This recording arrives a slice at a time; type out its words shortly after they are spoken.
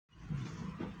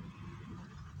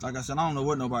Like I said, I don't know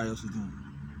what nobody else is doing.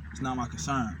 It's not my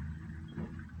concern.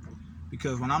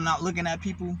 Because when I'm not looking at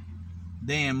people,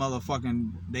 they in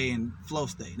flow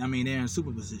state. I mean, they're in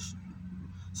superposition.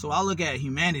 So I look at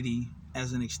humanity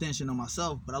as an extension of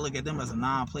myself, but I look at them as a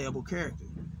non-playable character,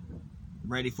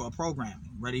 ready for a programming,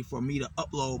 ready for me to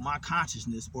upload my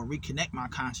consciousness or reconnect my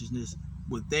consciousness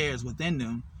with theirs within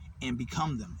them and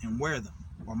become them and wear them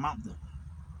or mount them.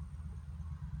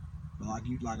 But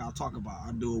like I'll talk about,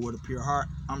 I do it with a pure heart.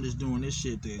 I'm just doing this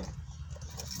shit to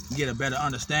get a better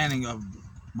understanding of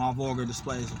my vulgar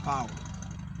displays of power,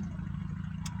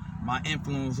 my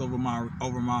influence over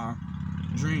my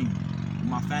dream,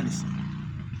 my fantasy.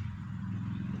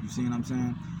 You see what I'm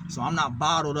saying? So I'm not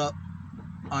bottled up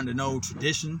under no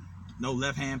tradition, no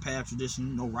left-hand path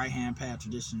tradition, no right-hand path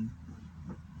tradition.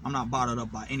 I'm not bottled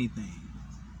up by anything.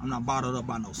 I'm not bottled up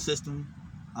by no system.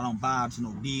 I don't bow to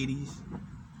no deities.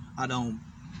 I don't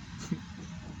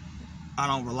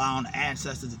rely on the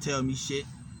ancestors to tell me shit.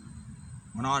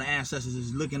 When all the ancestors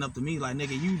is looking up to me like,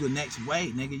 nigga, you the next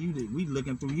way, nigga, we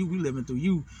looking through you, we living through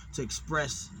you to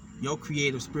express your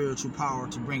creative spiritual power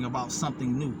to bring about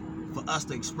something new for us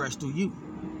to express through you.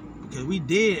 Because we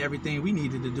did everything we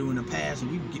needed to do in the past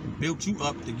and we built you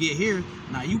up to get here.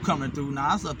 Now you coming through.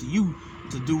 Now it's up to you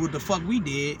to do what the fuck we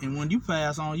did. And when you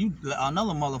pass on,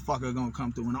 another motherfucker gonna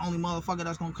come through. And the only motherfucker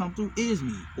that's gonna come through is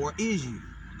me or is you.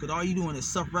 Because all you doing is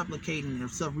self-replicating and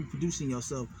self-reproducing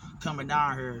yourself, coming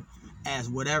down here as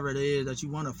whatever it is that you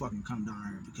want to fucking come down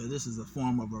here. Because this is a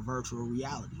form of a virtual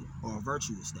reality or a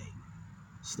virtual state.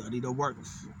 Study the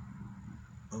works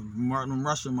of Martin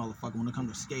Russian motherfucker when it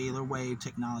comes to scalar wave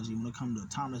technology, when it comes to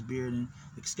Thomas Bearden,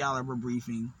 Excalibur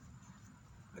briefing,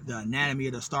 the anatomy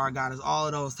of the star goddess, all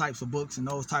of those types of books and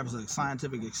those types of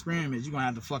scientific experiments, you're gonna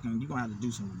have to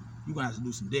do some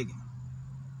digging.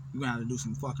 You're gonna have to do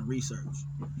some fucking research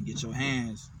and get your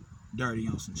hands dirty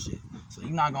on some shit. So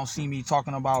you're not gonna see me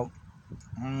talking about,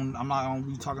 I'm not gonna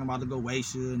be talking about the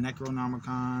Goetia,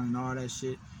 Necronomicon, and all that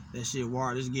shit. That shit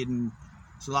wild.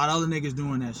 It's a lot of other niggas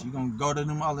doing that shit. You're gonna go to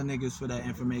them other niggas for that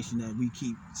information that we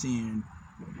keep seeing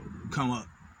come up.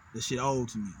 That shit old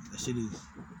to me. That shit is,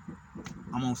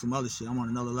 I'm on some other shit. I'm on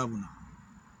another level now.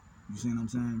 You see what I'm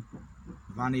saying?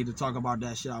 If I need to talk about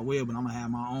that shit, I will, but I'm gonna have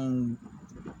my own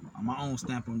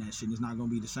stamp on that shit. And it's not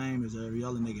gonna be the same as every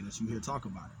other nigga that you hear talk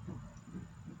about it.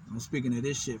 I'm speaking of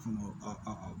this shit from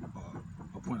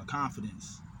a point of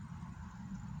confidence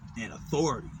and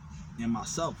authority in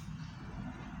myself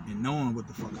and knowing what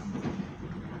the fuck I'm doing,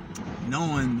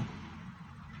 knowing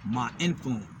my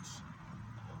influence,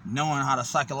 knowing how to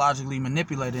psychologically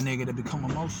manipulate a nigga to become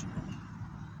emotional,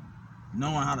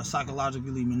 knowing how to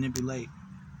psychologically manipulate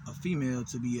a female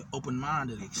to be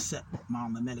open-minded, accept my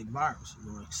mimetic viruses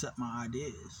or accept my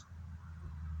ideas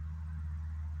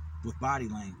with body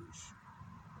language,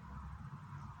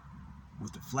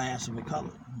 with the flash of a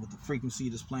color, with the frequency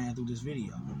that's playing through this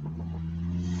video,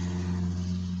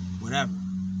 whatever,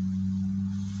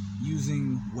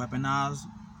 using weaponized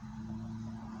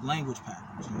language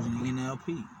patterns, using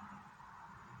NLP,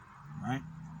 right?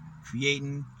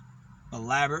 Creating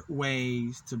elaborate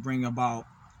ways to bring about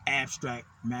abstract,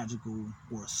 magical,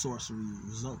 or sorcery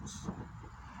results.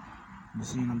 You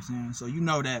see what I'm saying? So you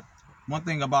know that one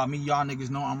thing about me, y'all niggas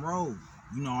know I'm rogue.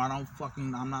 You know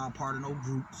I'm not a part of no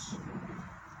groups.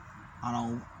 I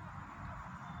don't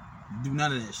do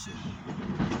none of that shit.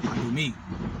 I do me.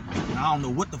 And I don't know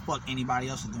what the fuck anybody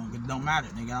else is doing, because it don't matter,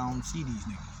 nigga. I don't see these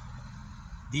niggas.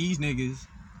 These niggas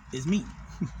is me.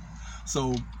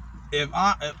 So if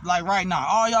like right now,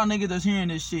 all y'all niggas that's hearing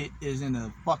this shit is in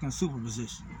a fucking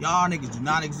superposition. Y'all niggas do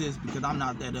not exist because I'm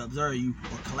not there to observe you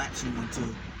or collapse you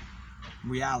into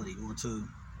reality or to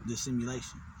the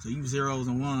simulation. So you zeros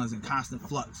and ones in constant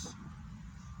flux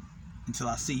until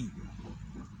I see you.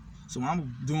 So when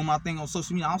I'm doing my thing on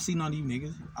social media, I don't see none of you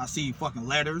niggas. I see fucking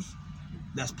letters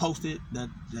that's posted that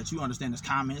you understand as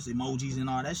comments, emojis, and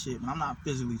all that shit, but I'm not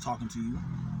physically talking to you.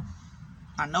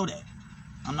 I know that.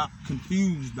 I'm not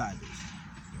confused by this.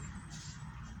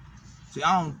 See,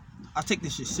 I take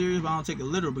this shit serious, but I don't take it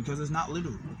literal because it's not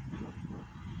literal.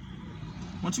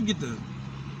 Once you get the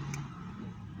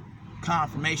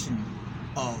confirmation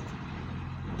of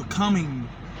becoming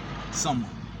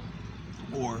someone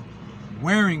or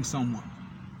wearing someone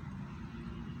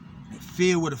and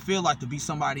feel what it feel like to be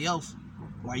somebody else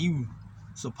while you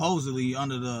supposedly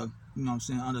under the, you know what I'm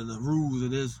saying, under the rules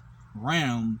of this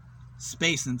realm,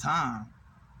 space and time,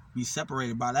 be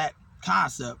separated by that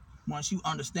concept. Once you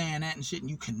understand that and shit and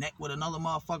you connect with another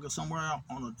motherfucker somewhere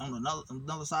on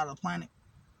another side of the planet,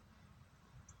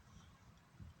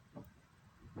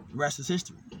 the rest is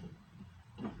history.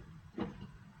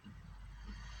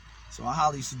 So I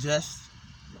highly suggest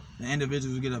the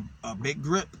individuals get a big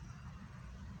grip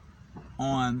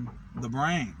on the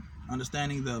brain,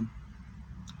 understanding the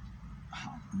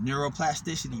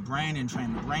neuroplasticity, brain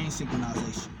entrainment, brain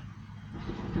synchronization,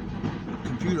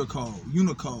 computer code,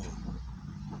 Unicode,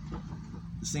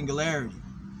 the singularity,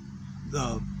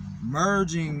 the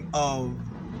merging of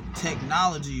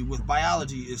technology with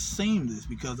biology is seamless,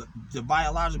 because the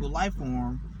biological life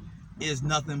form is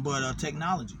nothing but a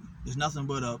technology. It's nothing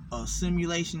but a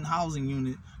simulation housing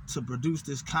unit to produce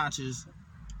this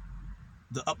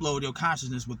to upload your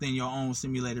consciousness within your own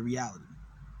simulated reality,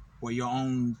 or your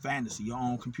own fantasy, your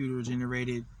own computer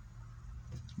generated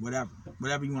whatever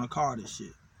you want to call this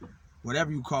shit.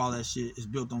 Whatever you call that shit is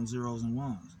built on zeros and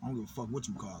ones. I don't give a fuck what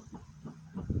you call it.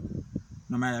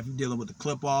 No matter if you're dealing with the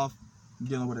clip off, you're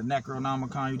dealing with a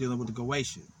Necronomicon, you're dealing with the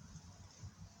Goetia.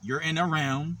 You're in a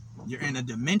realm, you're in a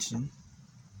dimension,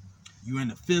 you're in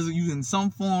the physical, you in some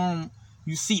form,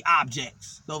 you see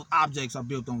objects. Those objects are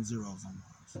built on zeros and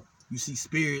ones. You see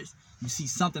spirits, you see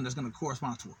something that's going to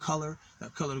correspond to a color.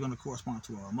 That color is going to correspond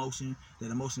to an emotion.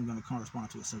 That emotion is going to correspond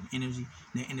to a certain energy.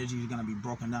 That energy is going to be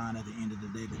broken down at the end of the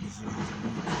day to the zeros and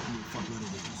ones. Who the fuck what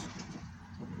it is.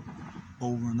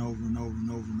 Over and over and over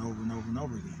and over and over and over and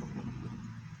over again.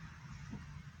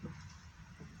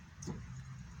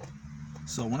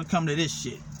 So when it comes to this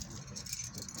shit,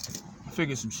 I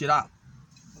figured some shit out.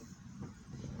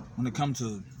 When it comes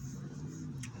to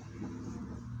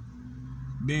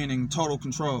being in total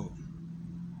control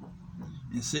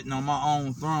and sitting on my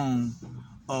own throne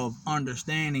of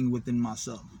understanding within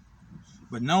myself,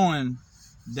 but knowing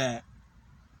that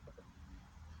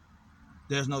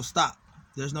there's no stop,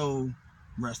 there's no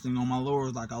resting on my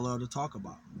laurels like I love to talk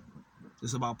about.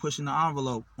 It's about pushing the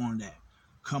envelope on that,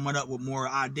 coming up with more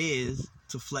ideas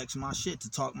to flex my shit, to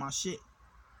talk my shit,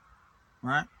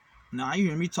 right? Now, you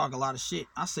hear me talk a lot of shit.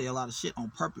 I say a lot of shit on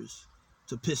purpose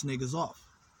to piss niggas off,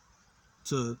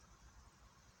 to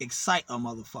excite a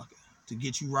motherfucker, to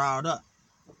get you riled up.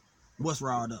 What's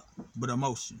riled up? But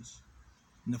emotions.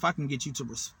 And if I can get you to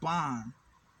respond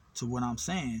to what I'm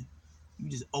saying, you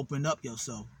just open up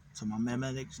yourself to my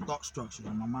mimetic thought structures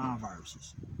and my mind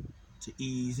viruses, to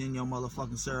ease in your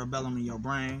motherfucking cerebellum in your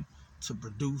brain, to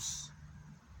produce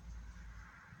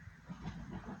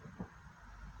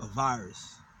a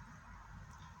virus.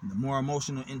 And the more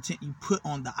emotional intent you put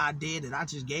on the idea that I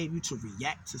just gave you to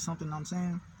react to something I'm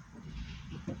saying,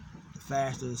 the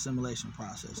faster the assimilation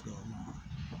process goes on.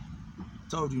 I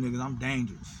told you niggas I'm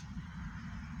dangerous.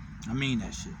 I mean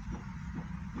that shit.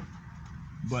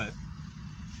 But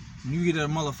when you get a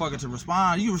motherfucker to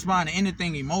respond, you respond to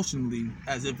anything emotionally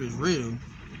as if it's real,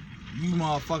 you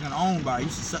motherfucking owned by it. You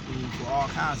susceptible for all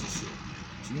kinds of shit.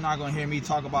 So you're not gonna hear me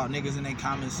talk about niggas in their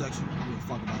comment section. I don't give a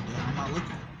fuck about that. I'm not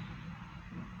looking.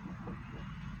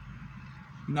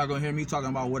 You're not gonna hear me talking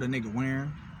about what a nigga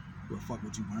wearing. What the fuck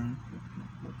what you wearing?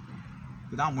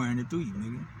 But I'm wearing it through you,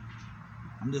 nigga.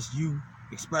 I'm just you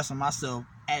expressing myself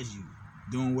as you,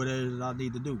 doing whatever it is I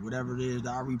need to do, whatever it is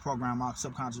that I reprogram my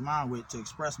subconscious mind with to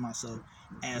express myself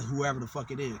as whoever the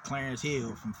fuck it is. Clarence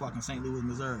Hill from fucking St. Louis,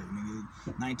 Missouri, nigga,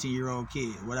 19-year-old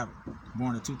kid, whatever,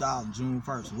 born in 2000, June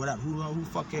 1st, whatever. Who the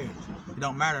fuck cares? It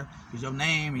don't matter, because your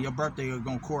name and your birthday are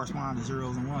gonna correspond to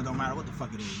zeros and ones. Don't matter what the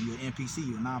fuck it is. You're an NPC,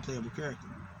 you're a non-playable character.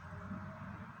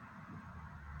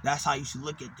 That's how you should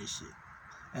look at this shit,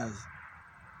 as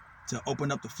to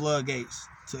open up the floodgates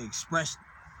to express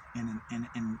and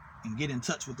get in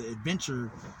touch with the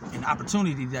adventure and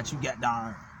opportunity that you got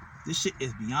down there. This shit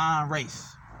is beyond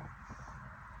race.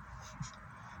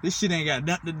 This shit ain't got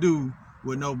nothing to do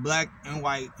with no black and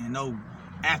white and no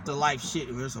afterlife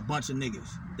shit where it's a bunch of niggas.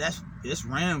 It's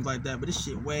rams like that, but this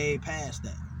shit way past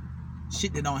that.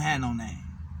 Shit that don't have no name.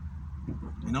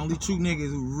 And only true niggas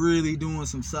who really doing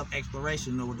some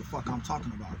self-exploration know what the fuck I'm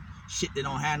talking about. Shit that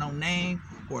don't have no name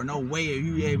or no way of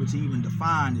you able to even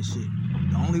define this shit.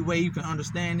 The only way you can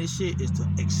understand this shit is to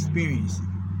experience it.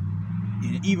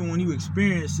 And even when you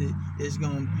experience it,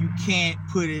 you can't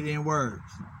put it in words.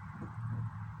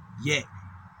 Yet.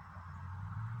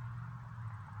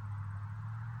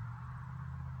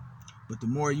 But the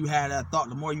more you have that thought,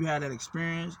 the more you have that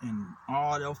experience, and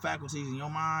all your faculties in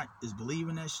your mind is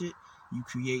believing that shit, you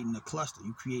creating a cluster,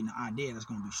 you creating an idea that's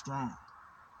gonna be strong.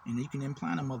 And you can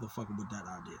implant a motherfucker with that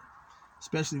idea.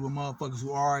 Especially with motherfuckers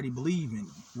who already believe in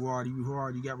it, who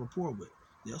already got rapport with.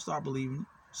 They'll start believing it.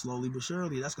 Slowly but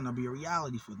surely, that's gonna be a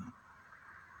reality for them.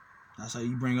 That's how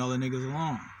you bring other niggas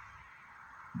along.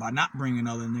 By not bringing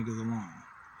other niggas along.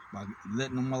 By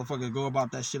letting them motherfuckers go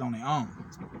about that shit on their own.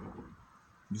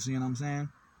 You see what I'm saying?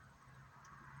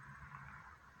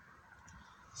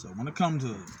 So when it comes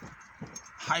to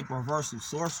hyperversal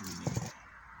sorcery,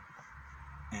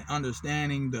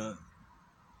 understanding the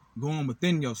going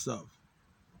within yourself,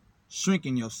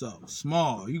 shrinking yourself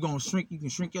small. You can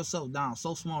shrink yourself down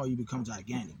so small you become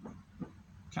gigantic,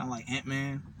 kind of like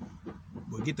Ant-Man.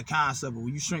 But get the concept. But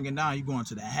when you shrinking down, you going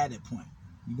to the habit point.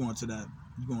 You going to the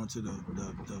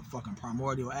fucking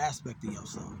primordial aspect of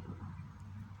yourself.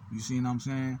 You see what I'm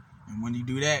saying? And when you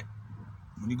do that,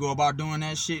 when you go about doing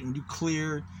that shit, when you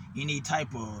clear any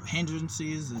type of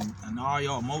hindrances and all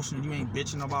your emotions, you ain't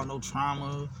bitching about no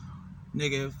trauma.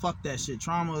 Nigga, fuck that shit.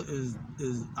 Trauma is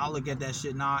I look at that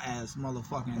shit now as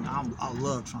motherfucking, I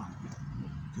love trauma.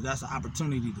 Because that's an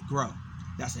opportunity to grow.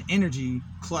 That's an energy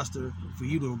cluster for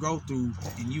you to go through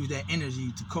and use that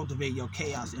energy to cultivate your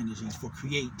chaos energies for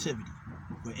creativity,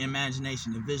 for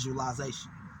imagination and visualization.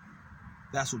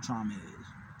 That's what trauma is.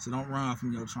 So don't run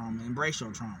from your trauma. Embrace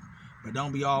your trauma. But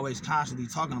don't be always constantly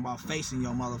talking about facing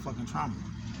your motherfucking trauma.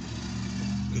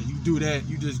 Because you do that,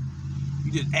 you just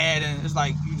add in, it's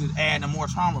like you just add in more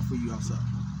trauma for yourself.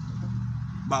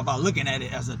 By looking at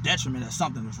it as a detriment, as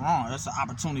something that's wrong. That's an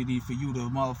opportunity for you to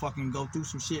motherfucking go through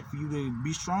some shit for you to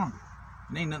be stronger.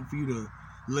 It ain't nothing for you to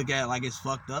look at like it's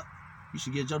fucked up. You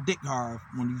should get your dick hard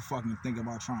when you fucking think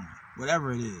about trauma.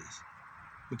 Whatever it is.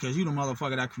 Because you the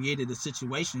motherfucker that created the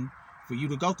situation for you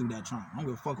to go through that trauma. I don't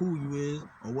give a fuck who you is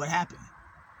or what happened.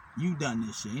 You done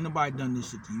this shit. Ain't nobody done this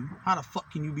shit to you. How the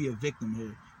fuck can you be a victim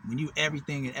here when you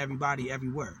everything and everybody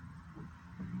everywhere?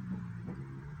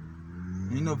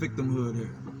 Ain't no victimhood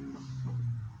here.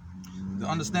 To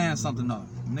understand something though,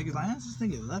 niggas like, this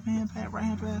nigga left hand path, right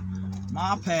hand path.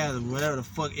 My path is whatever the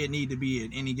fuck it need to be at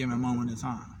any given moment in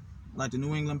time. Like the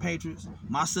New England Patriots,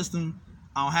 my system,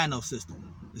 I don't have no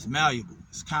system. It's malleable.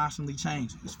 It's constantly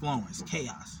changing. It's flowing. It's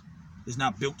chaos. It's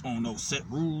not built on no set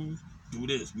rules. Do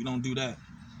this. We don't do that.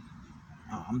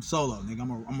 I'm solo, nigga.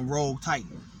 I'm a rogue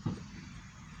titan.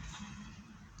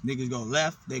 Niggas go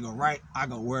left, they go right. I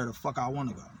go where the fuck I want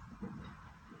to go.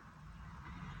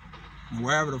 And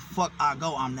wherever the fuck I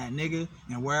go, I'm that nigga.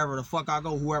 And wherever the fuck I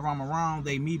go, whoever I'm around,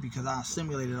 they me because I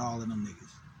assimilated all of them niggas.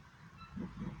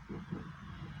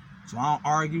 So I don't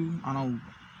argue. I don't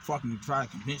fucking try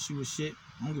to convince you of shit.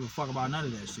 I don't give a fuck about none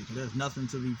of that shit because there's nothing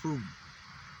to be proven.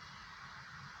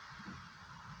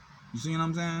 You see what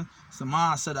I'm saying? It's the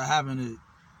mindset of having it,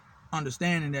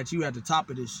 understanding that you at the top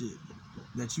of this shit.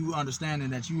 That you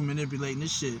understanding that you manipulating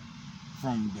this shit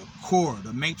from the core,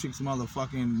 the matrix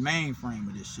motherfucking mainframe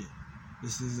of this shit.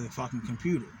 This is a fucking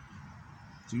computer.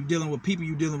 So you dealing with people,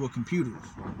 you dealing with computers.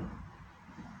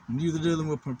 When you're dealing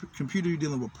with computer, you're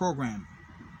dealing with programming.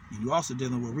 And you're also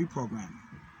dealing with reprogramming.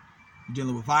 You're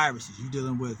dealing with viruses. You're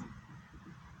dealing with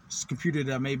a computer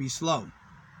that may be slow.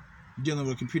 You're dealing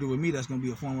with a computer with me that's going to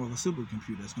be a form of a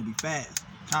supercomputer. That's going to be fast,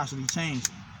 constantly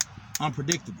changing,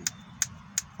 unpredictable,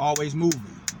 always moving,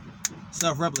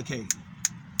 self-replicating.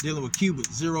 Dealing with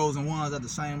qubits, zeros and ones at the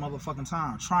same motherfucking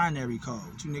time. Trinary code.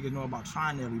 What you niggas know about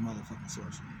trinary motherfucking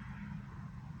sorcery?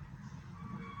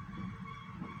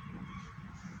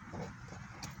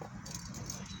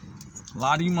 A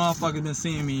lot of you motherfuckers been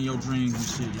seeing me in your dreams and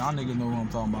shit. Y'all niggas know what I'm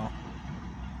talking about.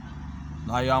 A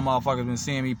lot of y'all motherfuckers been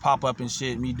seeing me pop up and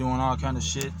shit. Me doing all kind of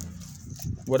shit.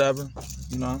 Whatever.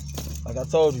 You know? Like I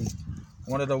told you,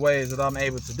 one of the ways that I'm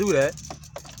able to do that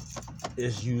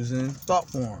is using thought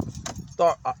forms.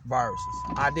 Thought viruses,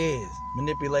 ideas,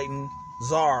 manipulating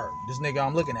Zar, this nigga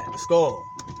I'm looking at, the skull,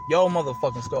 your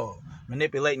motherfucking skull,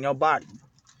 manipulating your body.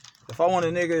 If I want a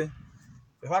nigga,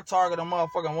 if I target a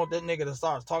motherfucker and want that nigga to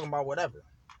start talking about whatever,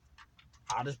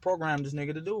 I just program this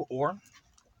nigga to do it, or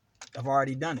I've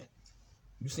already done it.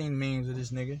 You seen memes of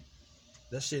this nigga.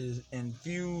 That shit is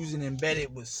infused and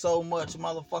embedded with so much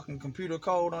motherfucking computer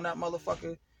code on that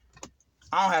motherfucker.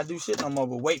 I don't have to do shit no more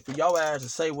but wait for your ass to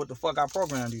say what the fuck I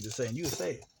programmed you to say, and you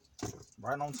say it.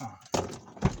 Right on time.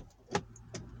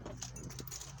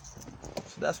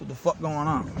 So that's what the fuck going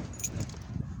on.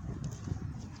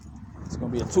 It's gonna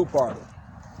be a two-parter.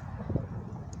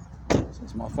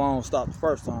 Since my phone stopped the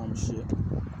first time and shit.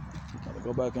 Gotta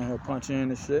go back in here, punch in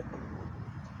and shit.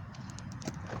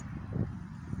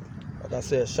 Like I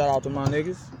said, shout out to my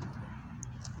niggas.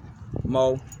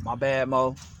 Mo, my bad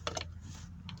Mo.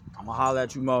 I'ma holler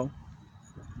at you, Mo.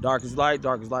 Darkest Light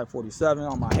 47.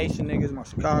 All my Haitian niggas, my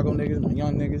Chicago niggas, my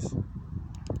young niggas.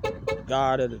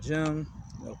 God at the gym.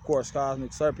 Of course,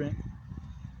 Cosmic Serpent.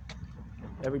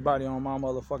 Everybody on my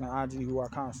motherfucking IG who I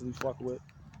constantly fuck with.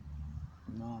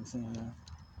 You know what I'm saying?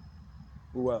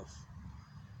 Who else?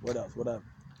 What else? Whatever.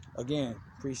 Again,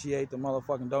 appreciate the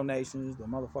motherfucking donations, the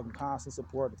motherfucking constant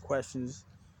support, the questions.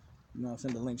 You know what I'm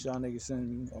saying? The links y'all niggas send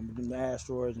me, the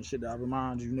asteroids and shit that I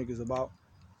remind you niggas about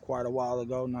quite a while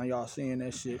ago. Now y'all seeing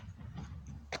that shit.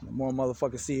 You The more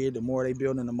motherfuckers see it, the more they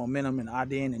building the momentum and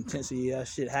idea and intensity of that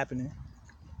shit happening.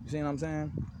 You see what I'm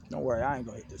saying? Don't worry, I ain't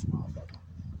gonna hit this motherfucker.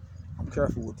 I'm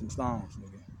careful with them stones,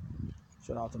 nigga.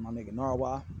 Shout out to my nigga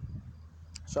Narwa.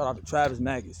 Shout out to Travis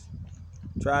Maggis.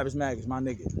 Travis Maggis, my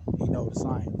nigga. He know the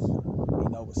science. He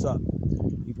know what's up.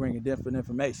 He bringing different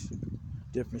information,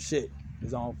 different shit.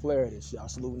 His own flair of this shit. I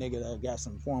salute nigga that got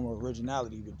some form of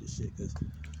originality with this shit, because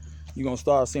you gonna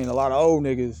start seeing a lot of old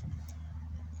niggas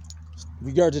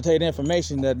regurgitate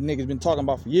information that niggas been talking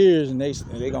about for years, and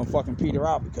they gonna fucking peter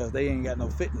out because they ain't got no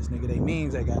fitness, nigga. They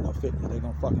memes ain't got no fitness. They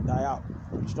gonna fucking die out.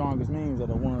 The strongest memes are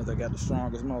the ones that got the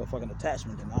strongest motherfucking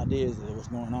attachment and ideas of what's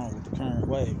going on with the current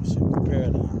wave and shit, with the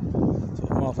paradigm. So if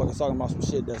motherfuckers talking about some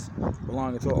shit that's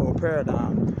belonging to an old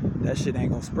paradigm, that shit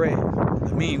ain't gonna spread.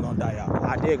 The meme gonna die out. The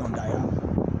idea gonna die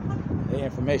out. The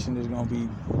information is gonna be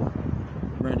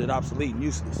rendered obsolete and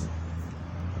useless.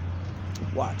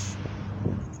 Watch.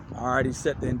 I already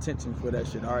set the intention for that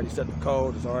shit. I already set the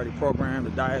code. It's already programmed.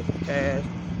 The diets, the cash.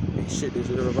 This shit is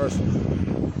irreversible.